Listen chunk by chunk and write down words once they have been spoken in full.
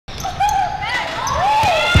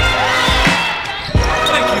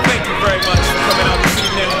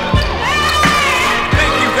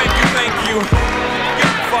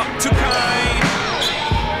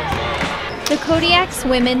Kodiak's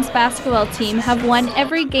women's basketball team have won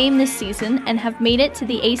every game this season and have made it to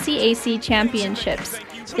the ACAC championships.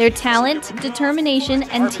 Their talent, determination,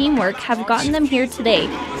 and teamwork have gotten them here today,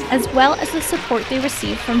 as well as the support they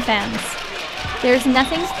receive from fans. There's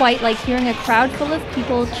nothing quite like hearing a crowd full of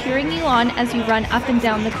people cheering you on as you run up and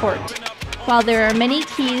down the court. While there are many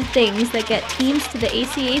key things that get teams to the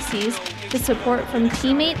ACACs, the support from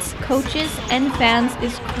teammates, coaches, and fans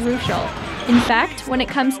is crucial. In fact, when it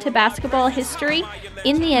comes to basketball history,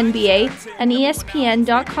 in the NBA, an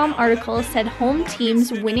ESPN.com article said home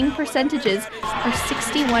teams' winning percentages are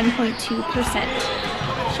 61.2%.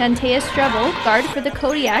 Shantea Strebel, guard for the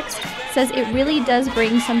Kodiaks, says it really does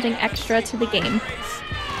bring something extra to the game.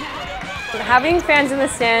 Having fans in the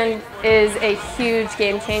stand is a huge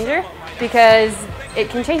game changer because it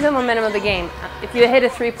can change the momentum of the game. If you hit a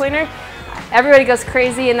three-pointer, everybody goes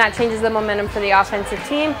crazy and that changes the momentum for the offensive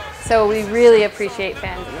team, so we really appreciate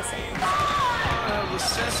fans in the stand.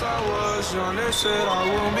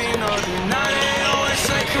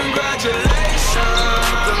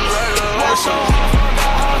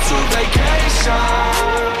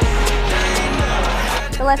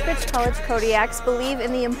 The Lethbridge College Kodiaks believe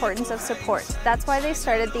in the importance of support. That's why they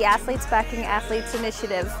started the Athletes Backing Athletes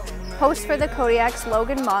initiative. Host for the Kodiaks,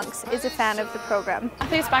 Logan Monks, is a fan of the program.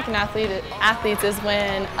 Athletes Backing Athletes is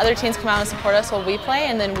when other teams come out and support us while we play,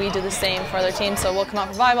 and then we do the same for other teams. So we'll come out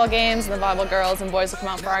for volleyball games, and the volleyball girls and boys will come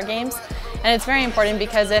out for our games. And it's very important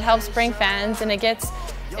because it helps bring fans, and it gets,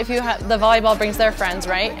 if you have, the volleyball brings their friends,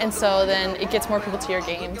 right? And so then it gets more people to your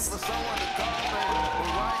games.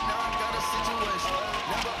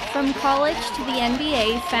 From college to the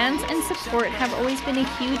NBA, fans and support have always been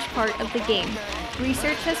a huge part of the game.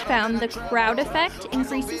 Research has found the crowd effect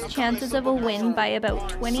increases chances of a win by about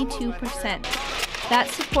 22%. That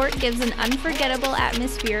support gives an unforgettable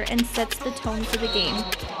atmosphere and sets the tone for the game.